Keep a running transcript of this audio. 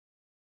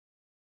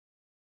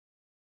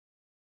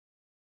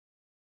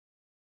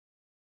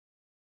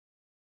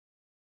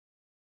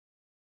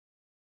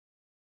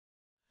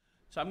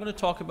So I'm going to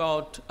talk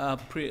about a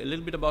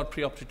little bit about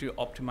preoperative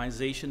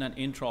optimization and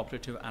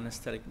intraoperative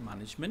anesthetic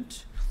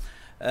management.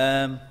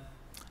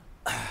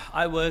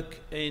 I work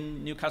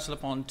in Newcastle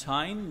upon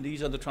Tyne.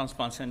 These are the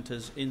transplant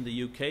centres in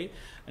the UK,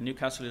 and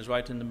Newcastle is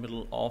right in the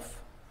middle of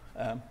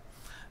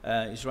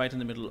is right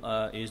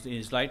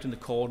in the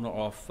corner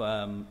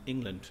of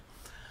England.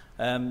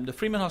 The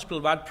Freeman Hospital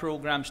VAD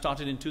program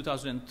started in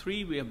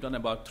 2003. We have done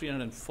about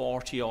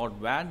 340 odd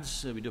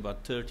VADs. We do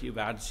about 30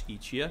 VADs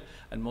each year,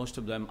 and most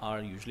of them are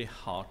usually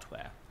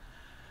hardware.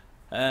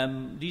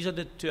 These are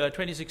the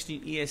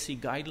 2016 EAC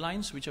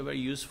guidelines, which are very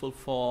useful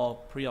for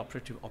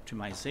preoperative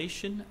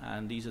optimization,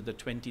 and these are the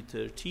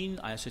 2013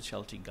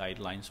 ISHLT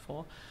guidelines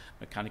for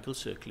mechanical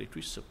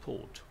circulatory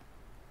support.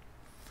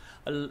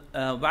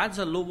 VADs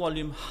are low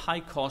volume,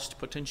 high cost,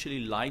 potentially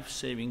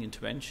life-saving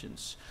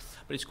interventions.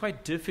 But it's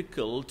quite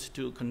difficult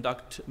to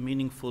conduct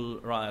meaningful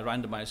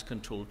randomized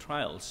controlled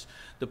trials.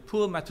 The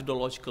poor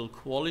methodological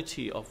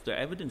quality of the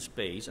evidence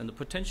base and the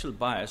potential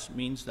bias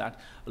means that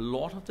a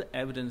lot of the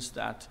evidence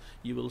that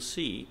you will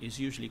see is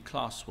usually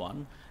class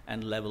 1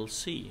 and level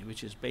C,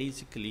 which is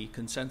basically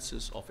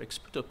consensus of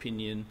expert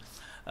opinion,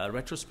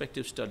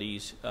 retrospective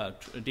studies,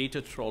 data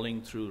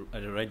trawling through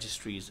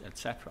registries,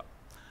 etc.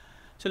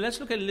 So let's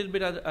look a little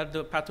bit at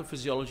the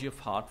pathophysiology of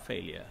heart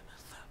failure.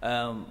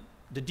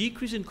 The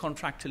decrease in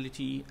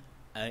contractility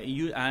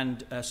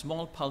and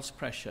small pulse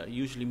pressure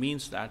usually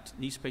means that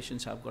these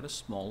patients have got a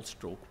small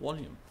stroke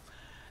volume.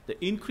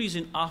 The increase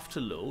in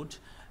afterload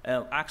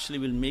actually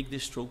will make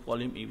this stroke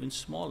volume even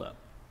smaller.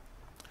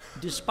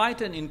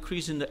 Despite an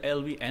increase in the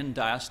LV and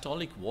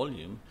diastolic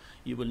volume,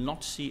 you will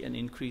not see an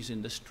increase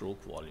in the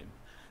stroke volume.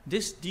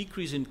 This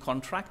decrease in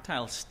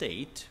contractile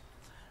state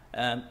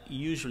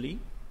usually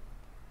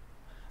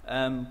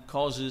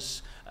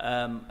causes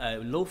a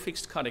low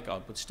fixed cardiac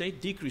output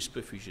state, decreased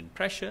perfusion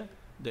pressure.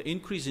 The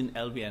increase in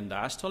LV and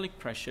diastolic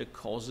pressure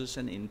causes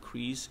an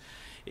increase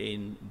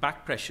in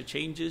back pressure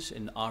changes,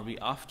 in RV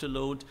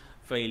afterload,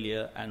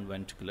 failure, and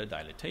ventricular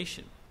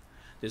dilatation.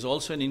 There's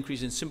also an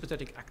increase in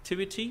sympathetic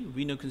activity,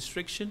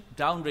 venoconstriction,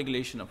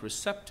 downregulation of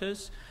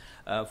receptors,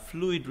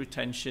 fluid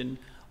retention,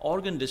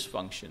 organ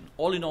dysfunction.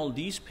 All in all,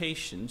 these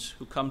patients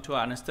who come to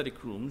our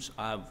anesthetic rooms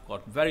have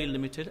got very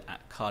limited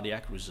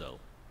cardiac reserve.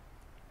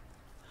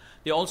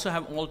 They also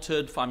have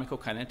altered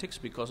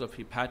pharmacokinetics because of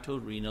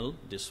hepatorenal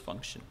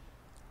dysfunction.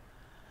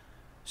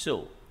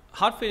 So,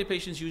 heart failure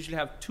patients usually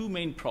have two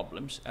main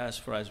problems as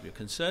far as we're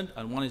concerned,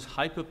 and one is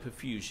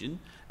hyperperfusion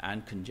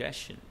and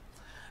congestion.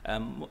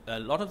 A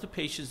lot of the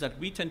patients that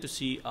we tend to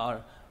see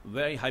are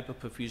very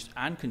hyperperfused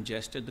and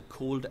congested, the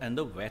cold and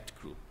the wet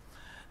group.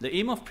 The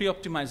aim of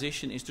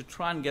pre-optimization is to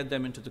try and get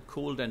them into the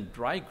cold and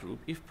dry group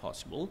if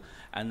possible,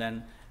 and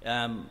then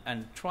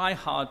try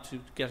hard to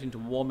get into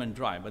warm and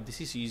dry, but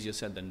this is easier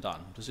said than done.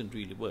 It doesn't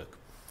really work.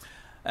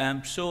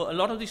 So a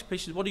lot of these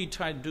patients, what do you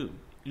try to do?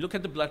 You look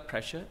at the blood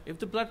pressure. If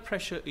the blood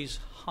pressure is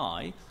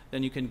high,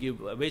 then you can give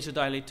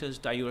vasodilators,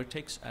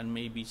 diuretics, and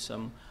maybe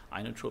some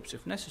inotropes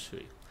if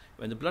necessary.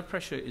 When the blood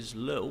pressure is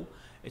low,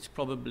 it's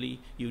probably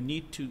you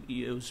need to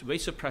use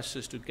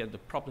vasopressors to get the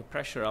proper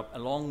pressure up,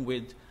 along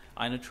with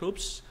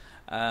inotropes,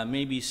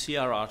 maybe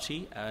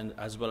CRRT, and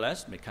as well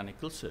as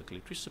mechanical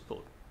circulatory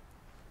support.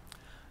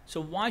 So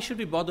why should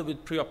we bother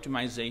with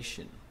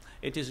pre-optimization?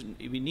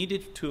 We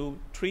needed to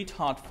treat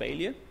heart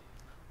failure.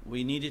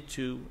 We needed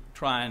to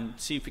try and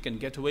see if we can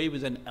get away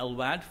with an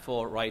LVAD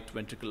for right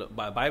ventricular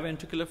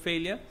biventricular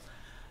failure.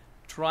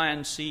 Try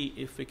and see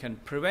if we can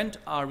prevent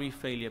RV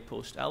failure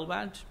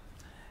post-LVAD,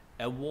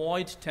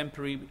 avoid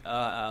temporary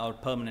or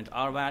permanent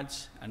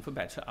RVADs, and for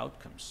better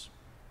outcomes.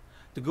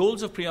 The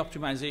goals of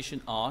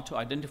pre-optimization are to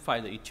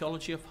identify the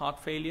etiology of heart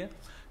failure,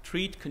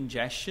 treat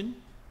congestion,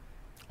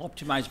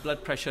 optimize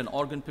blood pressure and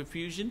organ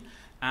perfusion,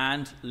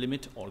 and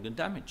limit organ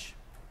damage.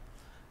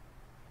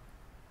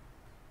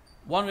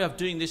 One way of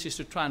doing this is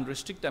to try and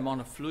restrict the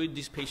amount of fluid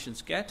these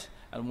patients get,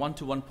 and 1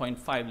 to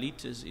 1.5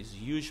 liters is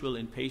usual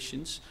in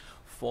patients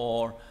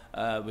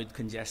with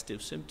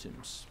congestive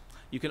symptoms.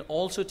 You can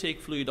also take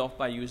fluid off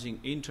by using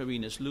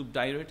intravenous loop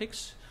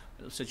diuretics,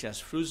 such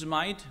as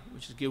furosemide,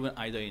 which is given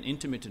either in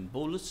intermittent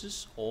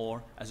boluses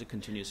or as a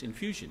continuous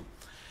infusion.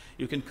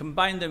 You can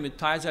combine them with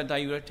thiazide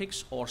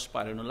diuretics or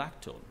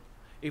spironolactone.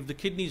 If the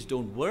kidneys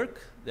don't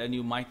work, then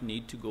you might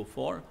need to go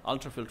for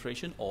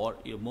ultrafiltration or,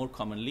 more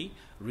commonly,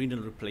 renal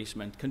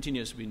replacement,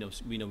 continuous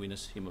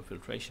venous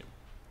hemofiltration.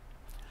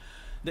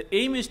 The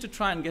aim is to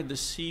try and get the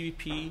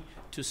CVP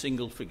to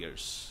single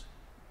figures.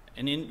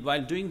 And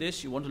while doing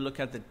this, you want to look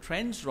at the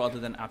trends rather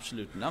than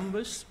absolute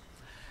numbers.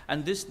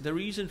 And the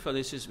reason for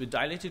this is with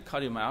dilated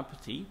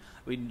cardiomyopathy,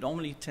 we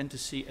normally tend to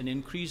see an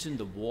increase in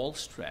the wall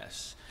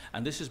stress.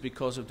 And this is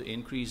because of the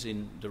increase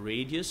in the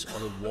radius or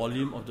the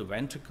volume of the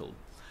ventricle.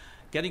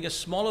 Getting a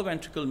smaller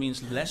ventricle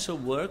means lesser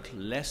work,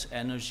 less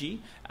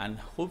energy, and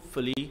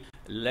hopefully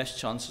less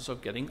chances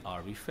of getting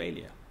RV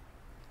failure.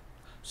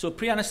 So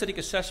pre-anesthetic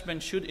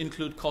assessment should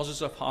include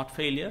causes of heart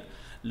failure,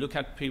 look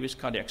at previous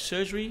cardiac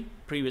surgery,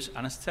 previous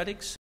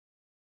anesthetics,